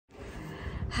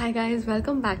Hi guys,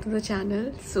 welcome back to the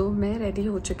channel. सो मैं ready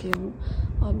हो चुकी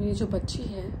हूँ और मेरी जो बच्ची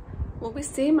है वो भी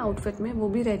सेम आउटफिट में, वो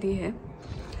भी रेडी है।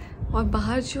 और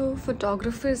बाहर जो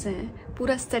फोटोग्राफर्स हैं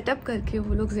पूरा सेटअप करके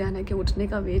वो लोग ज़ियाना के उठने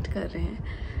का वेट कर रहे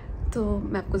हैं। तो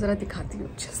मैं आपको ज़रा दिखाती हूँ,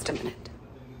 जस्ट अ मिनट।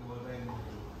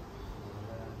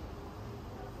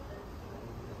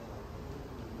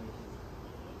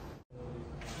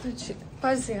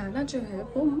 पर ज़ियाना जो है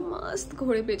वो मस्त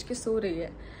घोड़े बेच के सो रही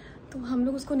है, तो हम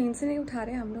लोग उसको नींद से नहीं उठा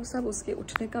रहे हैं। हम लोग सब उसके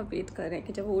उठने का वेट कर रहे हैं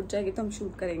कि जब वो उठ जाएगी तो हम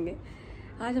शूट करेंगे।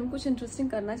 आज हम कुछ इंटरेस्टिंग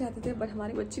करना चाहते थे, बट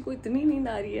हमारी बच्ची को इतनी नींद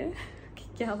आ रही है कि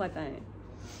क्या बताएं।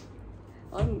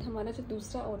 और हमारा जो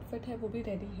दूसरा आउटफिट है वो भी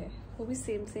रेडी है, वो भी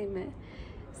सेम है।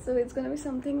 So it's gonna be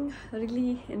something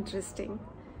really interesting.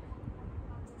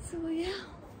 सो या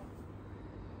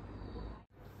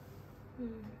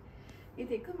ये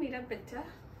देखो, मेरा बच्चा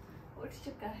उठ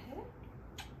चुका है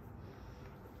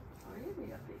और ये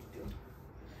मेरा बेटू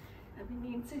अभी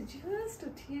नींद से जस्ट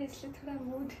उठी है, इसलिए थोड़ा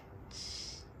मूड।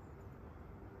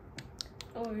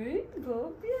 और वो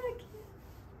भी आ गया।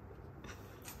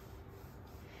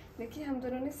 देखिए, हम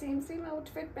दोनों ने सेम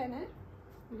आउटफिट पहना है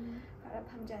और अब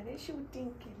हम जा रहे हैं शूटिंग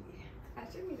के लिए।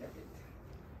 आजा मेरा बेटा,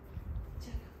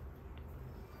 चलो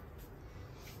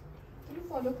तुम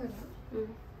फॉलो करना।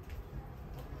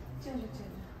 चलो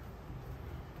चलो,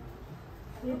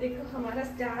 ये देखो हमारा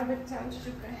स्टार बच्चा उठ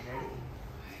चुका है।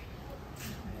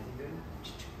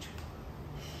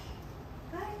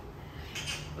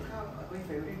 कोई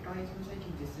फेवरेट टॉय इसमें से कि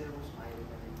जिससे वो स्माइल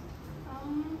करे?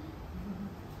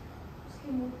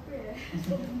 उसके मुंह पे है।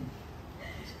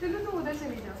 चलो तुम उधर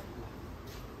चली जाओ।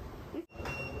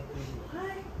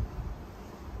 हाय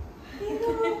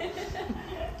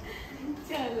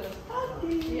चलो,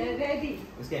 ये रेडी।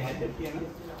 उसके हेयर कट किया ना?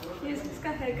 ये इसका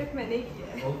हेयर कट मैंने ही किया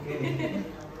है। ओके।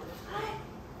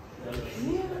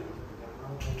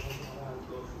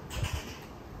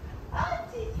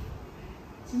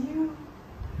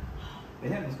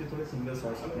 देखिए, उसके थोड़े सिंगल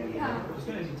सॉस अपने लिए।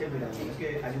 उसको नीचे भी डालना, उसके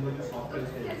आजू बाजू सॉफ्ट है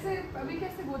उसके। कैसे अभी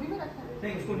कैसे गोदी में रखा है?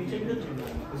 नहीं, उसको नीचे भी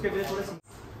डालना, उसके लिए थोड़ा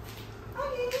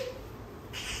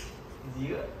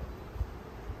जियो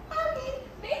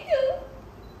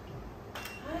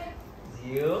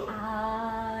जियो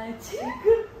आज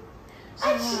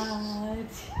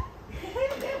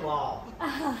wow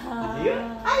Jio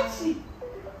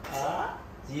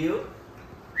Jio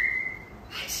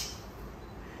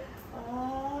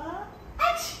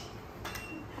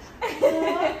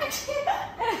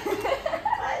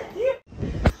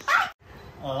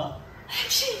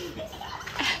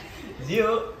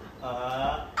Zero,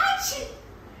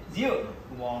 zero.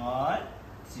 1,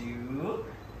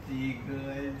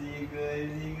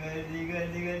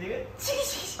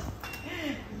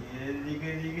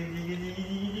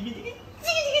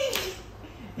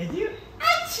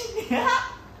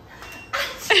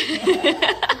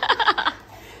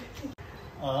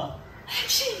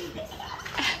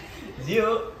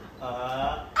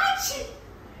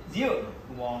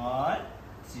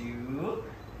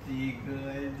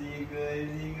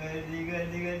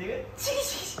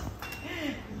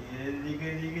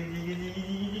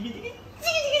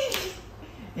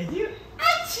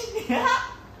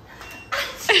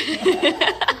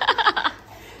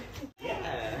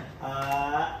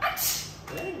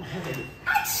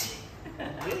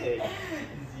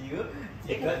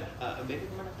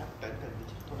 2,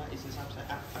 थोड़ा इस हिसाब से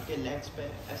आपके लेग्स पे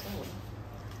ऐसा हो।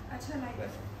 अच्छा लाइक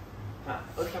वैसे। हाँ,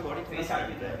 उसका बॉडी थोड़ा सा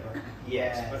आगे रहेगा।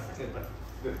 Yes,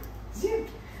 good. जी,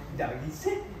 डॉगी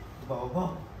से बाबा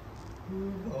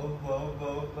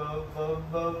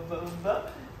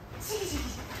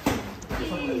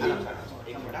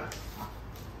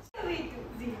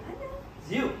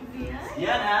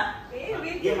Ziana,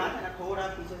 ये हाथ है ना थोड़ा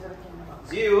पीछे से रखना।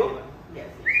 जियो,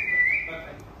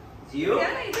 जियो।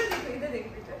 इधर देखो, इधर देखो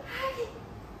बेटा।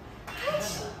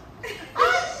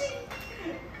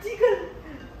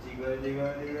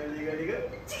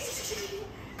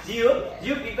 जियो,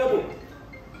 जियो पीकाबू,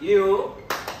 जियो।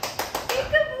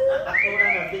 आप थोड़ा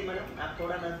नजदीक मैडम, आप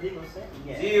थोड़ा नजदीक उससे।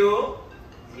 जियो,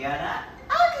 Ziana,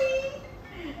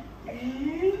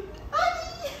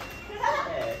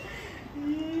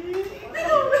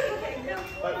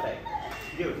 perfect,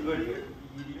 good, good, good.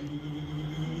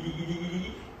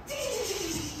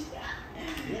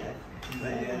 Yeah.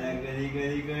 Ziana, gari.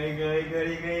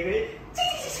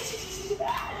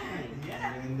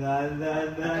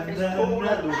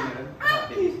 थोड़ा दूर madam.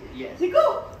 Yes.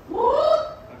 Perfect, good.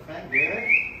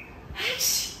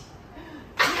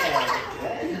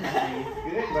 Very nice,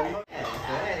 good.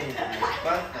 Very nice,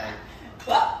 perfect.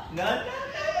 No.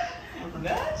 Very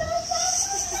nice.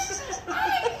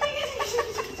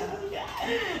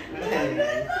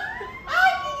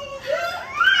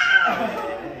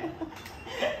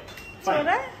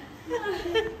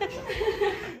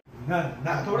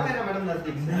 ना थोड़ा है ना मैडम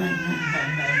नजदीक से।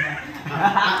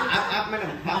 आप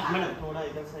मैडम थोड़ा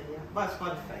इधर से आइए बस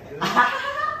परफेक्ट।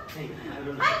 नहीं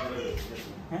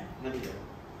नहीं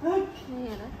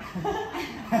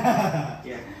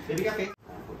बेबी का फेस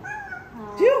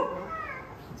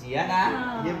जियाना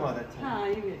ये बहुत अच्छा है। हाँ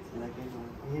ये भी अच्छा लगे।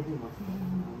 ये भी मस्त है।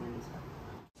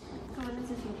 कौन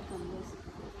से शूट कर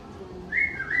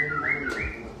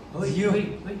लो जियो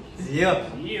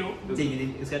चाहिए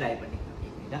इसका डायपर निकाल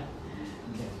ना।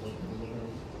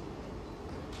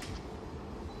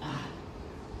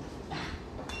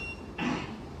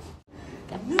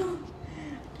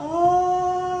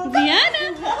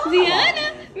 Ziana,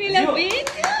 we love it.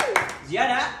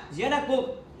 Ziana cook.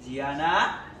 Ziana,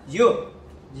 you,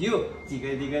 tiga,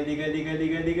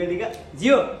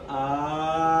 you,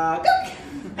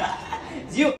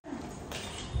 you.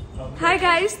 Hi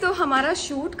guys, तो हमारा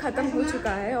शूट खत्म हो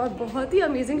चुका है और बहुत ही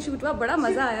अमेजिंग शूट हुआ, बड़ा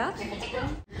मजा आया।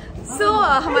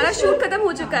 हमारा शूट खत्म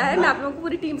हो चुका है। मैं आप लोगों को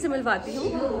पूरी टीम से मिलवाती हूँ।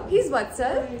 He is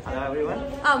Vatsal,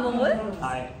 Amol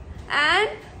and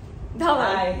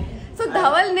धवल।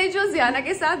 धवल ने जो जियाना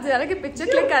के साथ जियाना के पिक्चर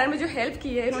क्लिक करने में जो हेल्प की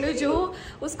है, इन्होंने जो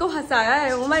उसको हंसाया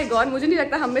है, ओ माय गॉड, मुझे नहीं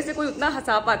लगता हम में से कोई उतना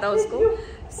हंसा पाता उसको।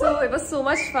 So it was so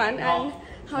much fun and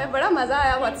हमें बड़ा मजा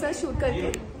आया वत्सल शूट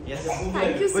करके।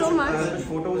 Thank you so much.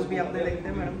 Photos भी आपने लिखे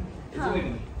थे मैडम।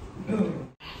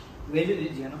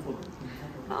 जियाना फोटो।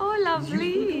 ओह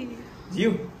लवली।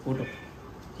 जियो फोटो।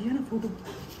 जियाना फोटो।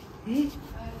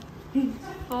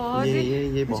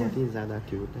 ये बहुत ही ज्यादा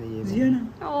क्यूट है ये जियाना।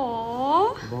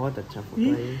 बहुत अच्छा फोटो है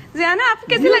ये। जियाना आपको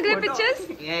कैसे लग रहे पिक्चर्स?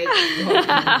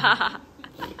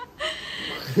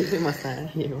 मस्त है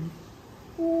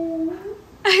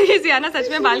ये जियाना सच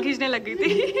में बाल खींचने लग गई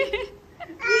थी।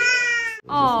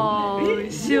 ओह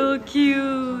सो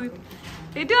क्यूट।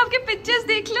 बेटू आपके पिक्चर्स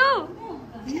देख लो।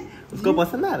 उसको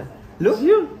पसंद आ रहा है। लो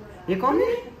ये कौन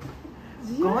है?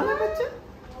 कौन है बच्चा?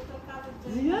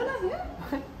 जियाना है।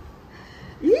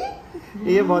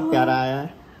 ये बहुत प्यारा आया है।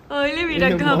 ओले मेरा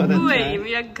गप्पू है, ये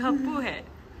मेरा गप्पू है।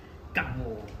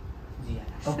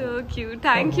 So cute.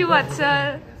 Thank you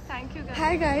Vatsal. Thank you guys.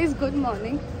 Hi guys, good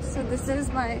morning. So this is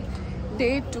my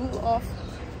day 2 of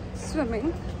swimming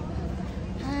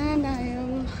and I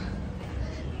am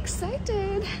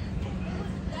excited.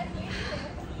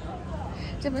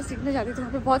 जब मैं सीखने जाती थी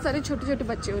वहाँ पे बहुत सारे छोटे छोटे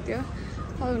बच्चे होते हैं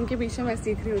और उनके बीच में मैं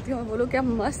सीख रही होती हूँ और वो लोग क्या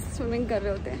मस्त स्विमिंग कर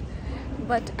रहे होते हैं।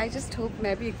 बट आई जस्ट होप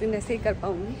मैं भी एक दिन ऐसे ही कर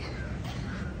पाऊँगी।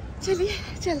 चलिए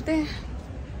चलते हैं।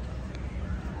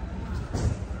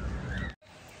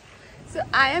 So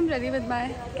I am ready with my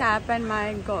cap and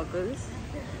my goggles.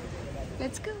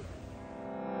 Let's go.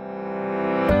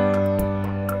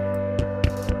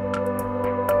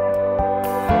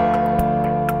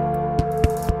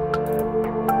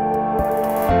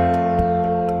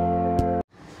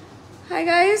 Hi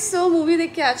guys, so movie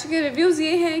देख के आ चुके। रिव्यूज़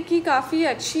ये हैं कि काफ़ी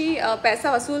अच्छी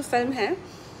पैसा वसूल फिल्म है।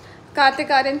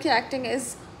 कार्तिक आर्यन की एक्टिंग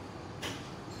इज़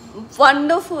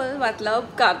वंडरफुल, मतलब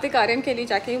कार्तिक आर्यन के लिए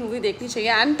जाके ये मूवी देखनी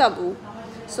चाहिए and Tabu.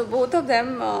 So both of them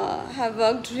have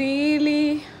worked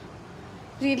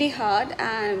really hard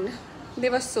and they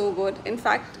were so good. In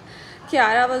fact,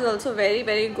 Kiara was also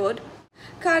very good.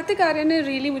 Kartik Aaryan ने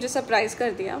really मुझे सरप्राइज़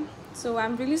कर दिया। So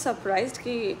I'm really surprised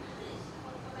कि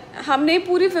हमने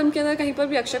पूरी फिल्म के अंदर कहीं पर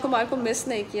भी अक्षय कुमार को मिस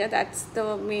नहीं किया। दैट्स द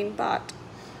मेन पार्ट,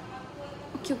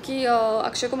 क्योंकि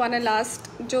अक्षय कुमार ने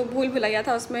लास्ट जो भूल भुलैया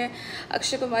था उसमें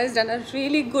Akshay Kumar is done a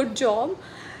really good job.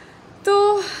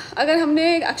 तो अगर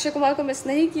हमने अक्षय कुमार को मिस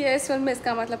नहीं किया इस फिल्म में,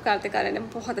 इसका मतलब कार्तिक आर्यन ने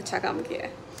बहुत अच्छा काम किया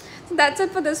है। So that's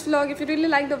it for this vlog. If you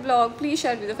really like the vlog, please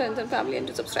share with your friends and family and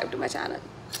to subscribe to my channel.